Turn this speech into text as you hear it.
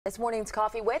This morning's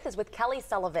Coffee is with Kelly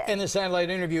Sullivan. And the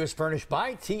satellite interview is furnished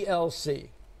by TLC.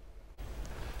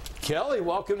 Kelly,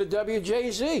 welcome to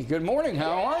WJZ. Good morning.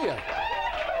 How are you?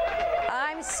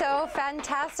 I'm so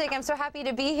fantastic. I'm so happy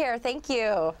to be here. Thank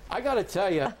you. I got to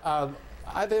tell you,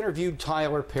 I've interviewed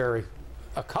Tyler Perry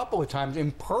a couple of times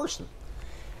in person,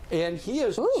 and he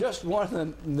is just one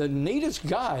of the neatest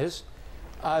guys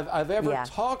I've ever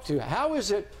talked to. How is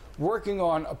it working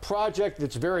on a project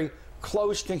that's very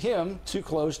close to him, too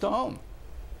close to home?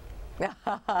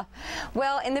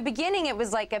 Well, in the beginning, it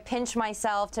was like a pinch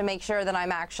myself to make sure that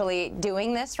I'm actually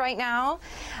doing this right now.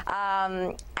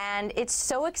 And it's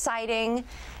so exciting.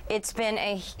 It's been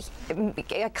a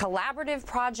collaborative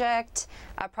project,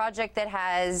 a project that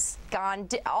has gone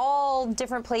all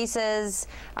different places.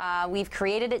 We've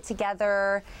created it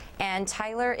together, and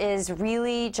Tyler is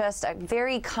really just a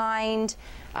very kind,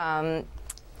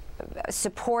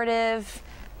 supportive,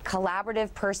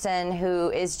 collaborative person who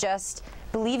is just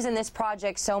believes in this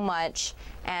project so much,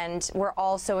 and we're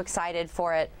all so excited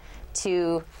for it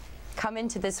to come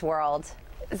into this world.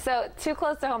 So Too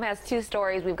Close to Home has two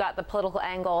stories. We've got the political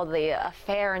angle, the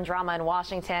affair and drama in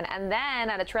Washington, and then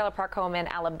at a trailer park home in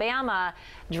Alabama,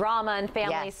 drama and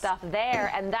family stuff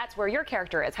there, and that's where your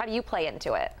character is. How do you play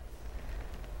into it?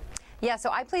 Yeah,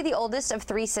 so I play the oldest of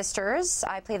three sisters.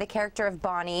 I play the character of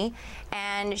Bonnie,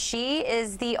 and she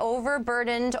is the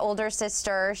overburdened older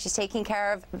sister. She's taking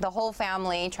care of the whole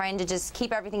family, trying to just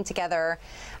keep everything together.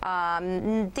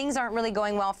 Things aren't really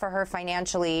going well for her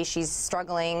financially. She's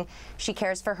struggling. She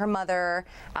cares for her mother.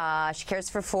 She cares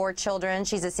for 4 children.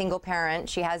 She's a single parent.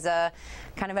 She has a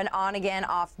kind of an on-again,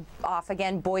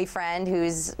 off-again boyfriend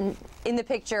who's in the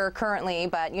picture currently,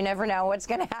 but you never know what's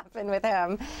going to happen with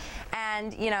him.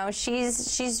 And, you know,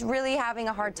 she's really having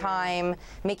a hard time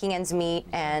making ends meet,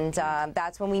 and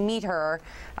that's when we meet her.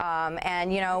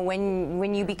 And, you know,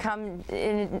 when you become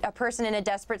a person in a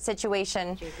desperate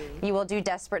situation, you will do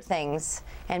desperate things,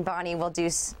 and Bonnie will do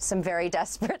some very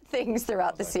desperate things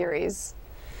throughout the series.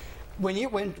 When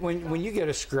you get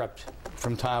a script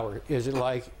from Tyler, is it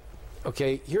like,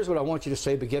 okay, here's what I want you to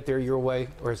say, but get there your way,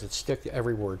 or does it stick to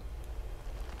every word?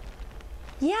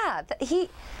 Yeah,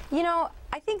 you know,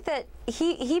 I think that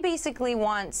he basically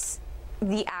wants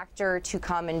the actor to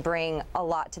come and bring a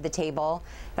lot to the table.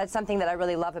 That's something that I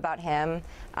really love about him.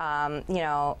 You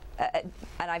know, and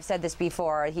I've said this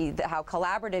before, how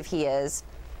collaborative he is.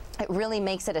 It really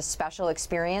makes it a special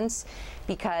experience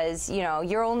because, you know,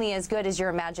 you're only as good as your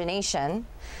imagination.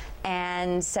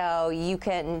 And so you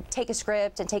can take a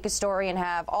script and take a story and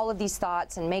have all of these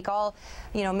thoughts and make all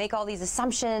these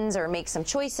assumptions or make some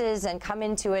choices and come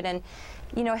into it, and,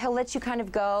 you know, he'll let you kind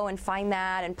of go and find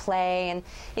that and play, and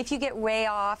if you get way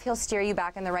off, he'll steer you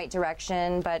back in the right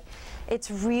direction. But it's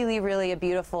really, really a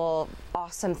beautiful,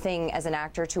 awesome thing as an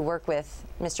actor to work with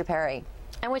Mr. Perry.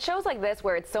 And with shows like this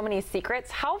where it's so many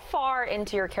secrets, how far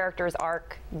into your character's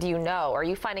arc do you know? Are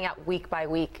you finding out week by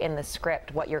week in the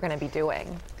script what you're going to be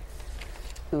doing?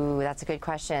 Ooh, that's a good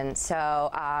question. So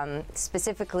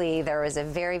specifically, there was a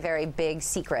very, very big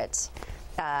secret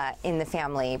in the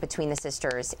family between the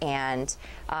sisters. And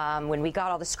when we got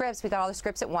all the scripts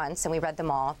at once, and we read them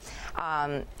all.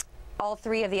 All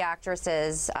 3 of the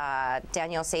actresses,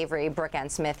 Danielle Savory, Brooke Ann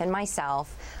Smith, and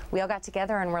myself, we all got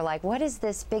together and we're like, what is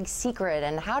this big secret,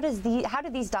 and how do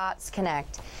these dots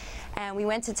connect? And we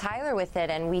went to Tyler with it,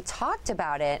 and we talked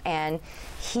about it, and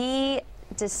he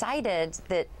decided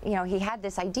that, you know, he had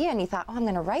this idea, and he thought, oh, I'm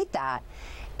going to write that.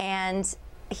 And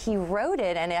he wrote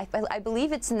it, and I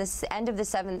believe it's in the end of the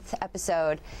 7th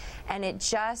episode, and it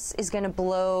just is going to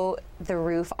blow the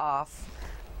roof off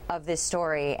of this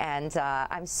story, and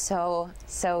I'm so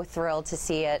thrilled to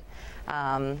see it.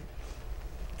 I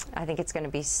think it's going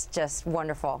to be just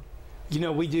wonderful. You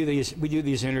know, we do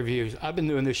these interviews. I've been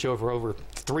doing this show for over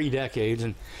 3 decades,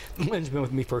 and Lynn's been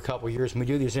with me for a couple of years, and we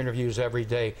do these interviews every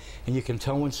day, and you can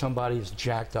tell when somebody's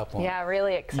jacked up on it. Yeah,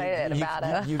 really excited about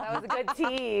it. That was a good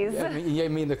tease. I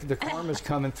mean the karma's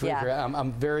coming through here.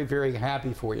 I'm very, very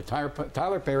happy for you.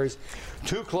 Tyler Perry's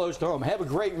Too Close to Home. Have a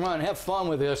great run. Have fun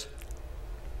with this.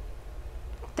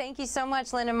 Thank you so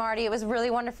much, Linh and Marty. It was really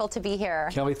wonderful to be here.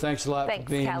 Kelly, thanks a lot for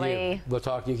being Kelly. you. We'll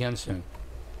talk to you again soon.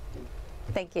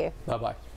 Thank you. Bye-bye.